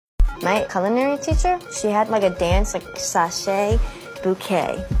My culinary teacher, she had like a dance, like sachet,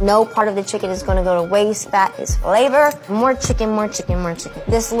 bouquet. No part of the chicken is gonna go to waste. That is flavor. More chicken, more chicken, more chicken.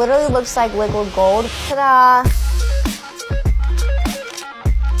 This literally looks like liquid gold. Ta-da!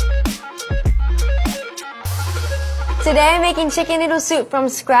 Today I'm making chicken noodle soup from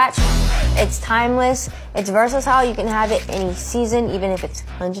scratch. It's timeless, it's versatile, you can have it any season, even if it's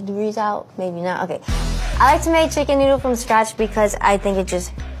 100 degrees out, maybe not, okay. I like to make chicken noodle from scratch because I think it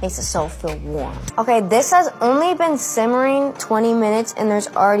just makes the soul feel warm. Okay, this has only been simmering 20 minutes and there's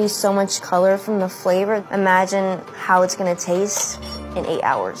already so much color from the flavor. Imagine how it's gonna taste in 8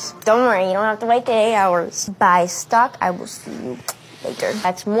 hours. Don't worry, you don't have to wait the 8 hours. Buy stock, I will see you later.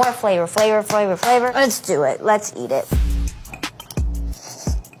 That's more flavor, flavor, flavor, flavor. Let's do it, let's eat it.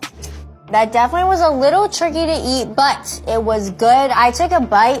 That definitely was a little tricky to eat, but it was good. I took a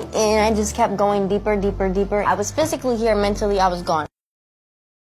bite and I just kept going deeper, deeper, deeper. I was physically here, mentally I was gone.